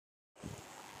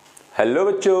Hello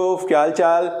बच्चों, क्या हाल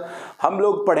चाल। हम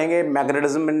लोग पढ़ेंगे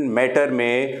मैग्नेटिज्म इन मैटर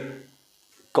में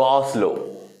Gauss law.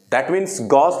 That means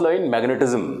Gauss law in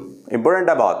magnetism. Important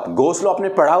है बात। गॉस लॉ आपने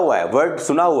पढ़ा हुआ है, वर्ड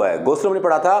सुना हुआ है। गॉस लॉ हमने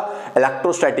पढ़ा था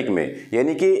इलेक्ट्रोस्टैटिक में,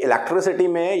 यानी कि इलेक्ट्रिसिटी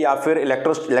में या फिर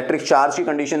इलेक्ट्रिक चार्ज की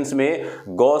कंडीशंस में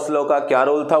गॉस लॉ का क्या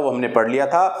रोल था वो हमने पढ़ लिया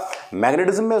था।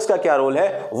 मैग्नेटिज्म में उसका क्या रोल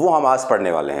है वो हम आज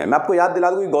पढ़ने वाले हैं। मैं आपको याद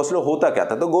दिला दूं कि गॉस लॉ होता क्या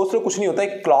था। तो गॉस लॉ कुछ नहीं होता,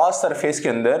 एक क्लॉज सरफेस के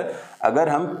अंदर अगर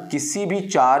हम किसी भी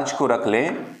चार्ज को रख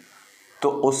लें तो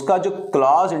उसका जो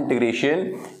clause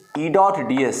integration E dot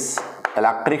D S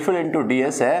electric field into D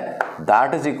S है,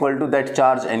 that is equal to that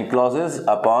charge encloses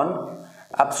upon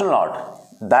epsilon not,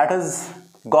 that is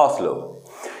Gauss law.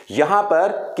 यहां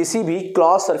पर किसी भी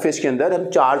क्लॉज सरफेस के अंदर हम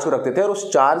चार्ज को रखते थे और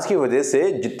उस चार्ज की वजह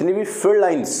से जितनी भी फील्ड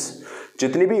लाइंस,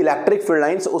 जितनी भी इलेक्ट्रिक फील्ड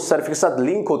लाइंस उस सरफेस के साथ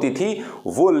लिंक होती थी,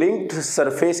 वो लिंक्ड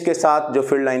सरफेस के साथ जो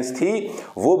फील्ड लाइंस थी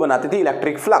वो बनाती थी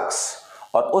इलेक्ट्रिक फ्लक्स,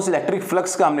 और उस इलेक्ट्रिक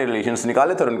फ्लक्स का हमने रिलेशंस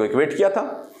निकाले थे और उनको इक्वेट किया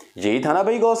था। यही था ना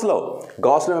भाई गॉस लॉ।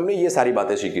 गॉस लॉ में हमने ये सारी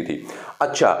बातें सीखी थी।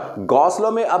 अच्छा, गॉस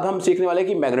लॉ में अब हम सीखने वाले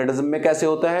कि मैग्नेटिज्म में कैसे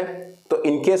होता है। तो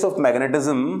in case of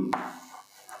magnetism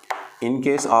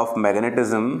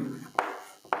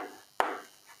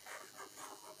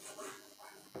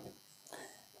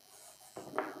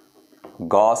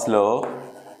Gauss law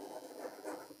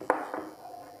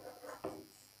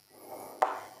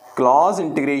clause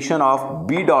integration of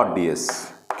B dot D S,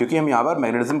 क्योंकि हम यहां पर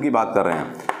मैग्नेटिज्म की बात कर रहे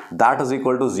हैं, that is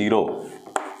equal to zero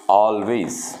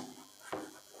always.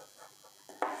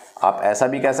 आप ऐसा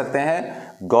भी कह सकते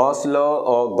हैं, Gauss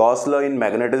law in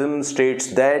magnetism states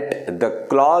that the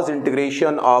clause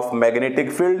integration of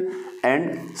magnetic field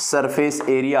and surface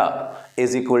area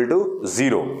is equal to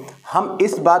zero. हम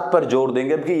इस बात पर जोर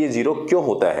देंगे कि ये जीरो क्यों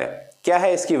होता है, क्या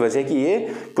है इसकी वजह कि ये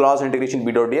clause integration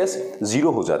B dot D S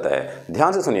zero हो जाता है।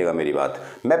 ध्यान से सुनिएगा मेरी बात।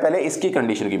 मैं पहले इसकी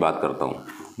कंडीशन की बात करता हूं।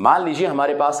 मान लीजिए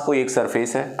हमारे पास कोई एक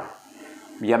सरफेस है,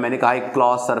 या मैंने कहा एक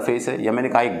क्लॉज सरफेस है, या मैंने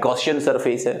कहा एक गॉसियन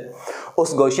सरफेस है।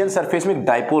 उस गॉसियन सरफेस में एक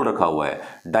डाइपोल रखा हुआ है।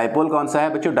 डाइपोल कौन सा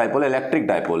है बच्चों? Dipole electric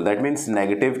dipole, that means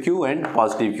negative Q and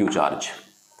positive Q charge.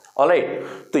 Alright,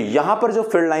 तो यहां पर जो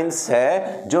फील्ड लाइंस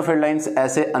है, जो फील्ड लाइंस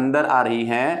ऐसे अंदर आ रही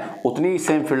हैं, उतनी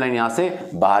सेम फील्ड लाइन यहां से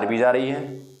बाहर भी जा रही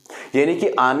है, यानी कि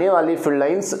आने वाली फील्ड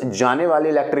लाइंस जाने वाली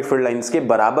इलेक्ट्रिक फील्ड लाइंस के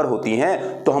बराबर होती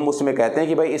हैं। तो हम उसमें कहते हैं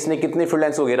कि भाई इसने कितनी फील्ड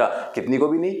लाइंस को घेरा, कितनी को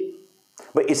भी नहीं।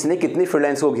 भाई इसने कितनी फील्ड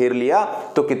लाइंस को घेर लिया,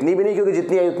 तो कितनी भी नहीं, क्योंकि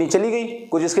जितनी आई उतनी चली गई।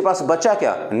 कुछ इसके पास बचा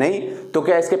क्या? नहीं। तो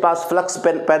क्या इसके पास फ्लक्स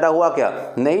पैदा हुआ क्या?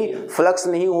 नहीं, फ्लक्स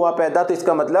नहीं हुआ पैदा। तो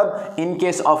इसका मतलब in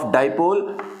case of dipole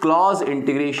clause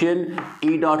integration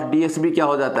E dot D S भी क्या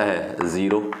हो जाता है?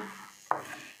 जीरो।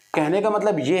 कहने का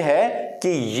मतलब ये है कि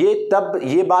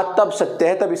ये बात तब सत्य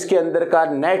है तब इसके अंदर का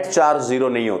नेट चार्ज जीरो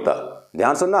नहीं होता।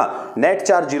 ध्यान सुनना, नेट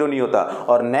चार्ज जीरो नहीं होता।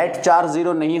 और नेट चार्ज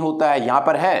जीरो नहीं होता है,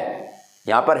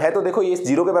 यहां पर है तो देखो ये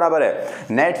जीरो के बराबर है।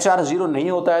 नेट चार्ज जीरो नहीं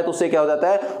होता है तो उससे क्या हो जाता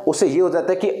है? उससे ये हो जाता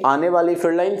है कि आने वाली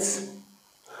फील्ड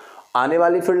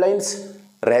लाइंस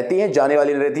रहती है, जाने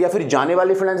वाली नहीं रहती, या फिर जाने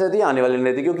वाली फील्ड लाइंस रहती है, आने वाली नहीं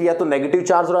रहती, क्योंकि या तो नेगेटिव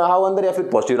चार्ज रहा होगा अंदर या फिर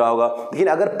पॉजिटिव रहा होगा। लेकिन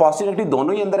अगर पॉजिटिव नेगेटिव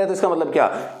दोनों ही अंदर है तो इसका मतलब क्या?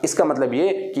 इसका मतलब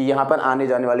ये कि यहां पर आने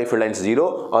जाने वाली फील्ड लाइंस जीरो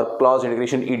और clause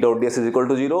integration E dot D S is equal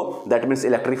to zero, that means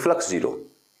electric flux zero.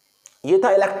 ये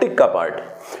था इलेक्ट्रिक का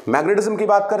पार्ट। मैग्नेटिज्म की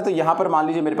बात करें तो यहां पर मान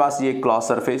लीजिए मेरे पास ये क्लॉज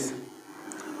सरफेस,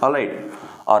 ऑलराइट,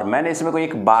 और मैंने इसमें कोई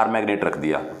एक बार मैग्नेट रख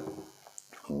दिया।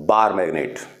 बार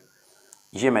मैग्नेट,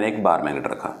 ये मैंने एक बार मैग्नेट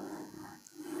रखा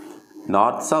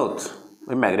नॉर्थ साउथ।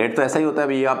 मैग्नेट तो ऐसा ही होता है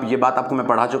भाई। आप ये बात आपको मैं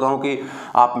पढ़ा चुका हूं कि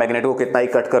आप मैग्नेट को कितना ही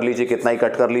कट कर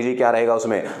लीजिए, क्या रहेगा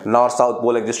उसमें? नॉर्थ साउथ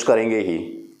पोल एग्जिस्ट करेंगे ही।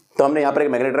 तो हमने यहां पर एक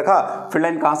मैग्नेट रखा, फील्ड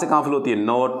लाइन कहां से कहां फ्लो होती है?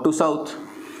 North to south,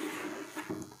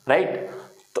 right.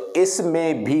 तो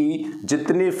इसमें भी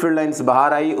जितनी फील्ड लाइंस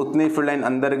बाहर आई उतनी फील्ड लाइन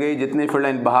अंदर गई, जितनी फील्ड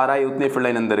लाइन बाहर आई उतनी फील्ड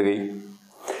लाइन अंदर गई,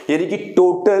 यानी कि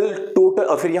टोटल।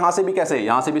 और फिर यहां से भी कैसे?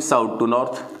 यहां से भी south to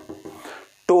north.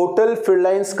 Total field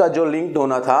lines का जो लिंक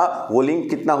होना था वो लिंक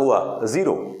कितना हुआ?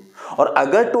 जीरो। और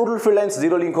अगर total field lines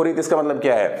zero link हो रही तो इसका मतलब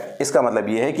क्या है? इसका मतलब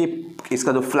यह है कि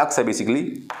इसका जो फ्लक्स है, बेसिकली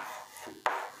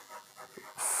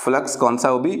फ्लक्स कौन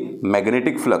सा? वो भी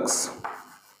magnetic flux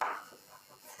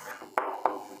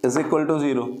is equal to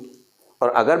zero. और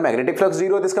अगर मैग्नेटिक फ्लक्स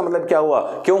जीरो है तो इसका मतलब क्या हुआ?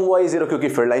 क्यों हुआ ये जीरो? क्योंकि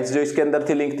फील्ड लाइंस जो इसके अंदर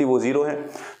थी, लिंक थी, वो जीरो है।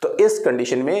 तो इस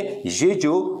कंडीशन में ये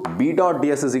जो B dot D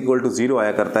S is equal to zero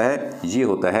आया करता है, ये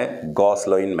होता है गॉस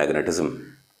लॉ इन मैग्नेटिज्म।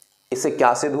 इससे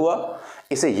क्या सिद्ध हुआ?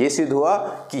 इससे ये सिद्ध हुआ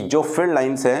कि जो फील्ड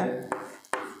लाइंस है,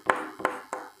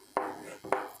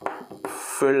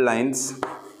 फील्ड लाइंस,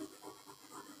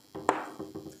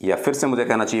 या फिर से मुझे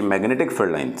कहना चाहिए मैग्नेटिक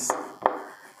फील्ड लाइंस,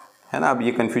 है ना? अब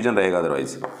ये कंफ्यूजन रहेगा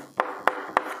otherwise.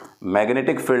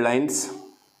 Magnetic field lines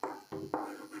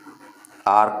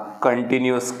are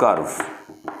continuous curve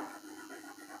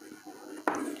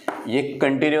ये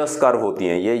कंटिन्यूअस कर्व होती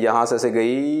हैं, ये यहां से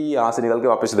गई, यहां से निकल के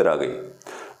वापस इधर आ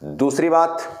गई। दूसरी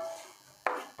बात,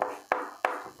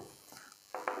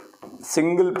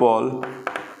 single pole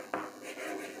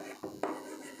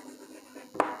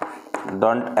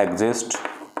don't exist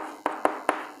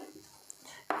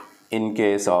in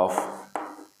case of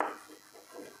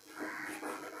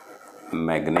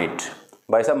magnet.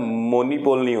 भाई साहब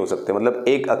मोनीपोल नहीं हो सकते, मतलब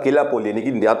एक अकेला पोल, यानी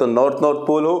कि या तो नॉर्थ नॉर्थ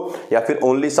पोल हो या फिर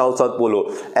ओनली साउथ साउथ पोल हो,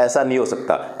 ऐसा नहीं हो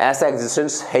सकता, ऐसा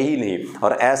एग्जिस्टेंस है ही नहीं।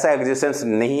 और ऐसा एग्जिस्टेंस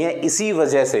नहीं है, इसी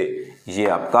वजह से ये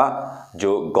आपका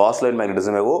जो गॉस लॉ इन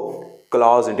मैग्नेटिज्म है वो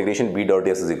clause integration B dot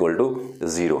ds is equal to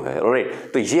 0 है। ऑलराइट,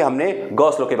 तो ये हमने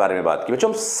गॉस लॉ के बारे में बात की। बच्चों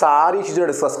हम सारी चीज़ें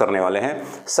डिस्कस करने वाले हैं,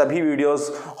 सभी वीडियोस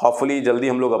होपफुली जल्दी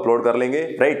हम लोग अपलोड कर लेंगे।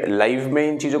 राइट, लाइव में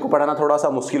इन चीज़ों को पढ़ाना थोड़ा सा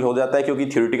मुश्किल हो जाता है क्योंकि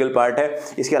थ्योरेटिकल पार्ट है,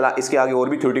 इसके आगे और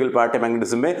भी थ्योरेटिकल पार्ट है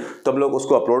मैग्नेटिज्म में, तो हम लोग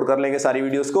उसको अपलोड कर लेंगे सारी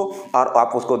वीडियोज़ को, और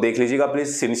आप उसको देख लीजिएगा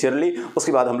प्लीज़ सिंसियरली।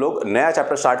 उसके बाद हम लोग नया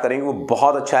चैप्टर स्टार्ट करेंगे, वो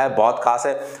बहुत अच्छा है, बहुत खास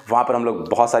है, वहाँ पर हम लोग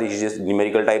बहुत सारी चीज़ें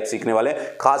न्यूमेरिकल टाइप सीखने वाले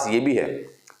हैं। खास ये भी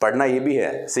है, पढ़ना ये भी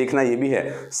है, सीखना ये भी है,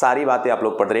 सारी बातें आप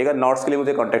लोग पढ़ते रहिएगा। नोट्स के लिए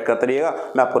मुझे कांटेक्ट करते रहिएगा,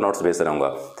 मैं आपको नोट्स भेजता रहूँगा।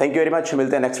 थैंक यू वेरी मच,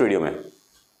 मिलते हैं नेक्स्ट वीडियो में।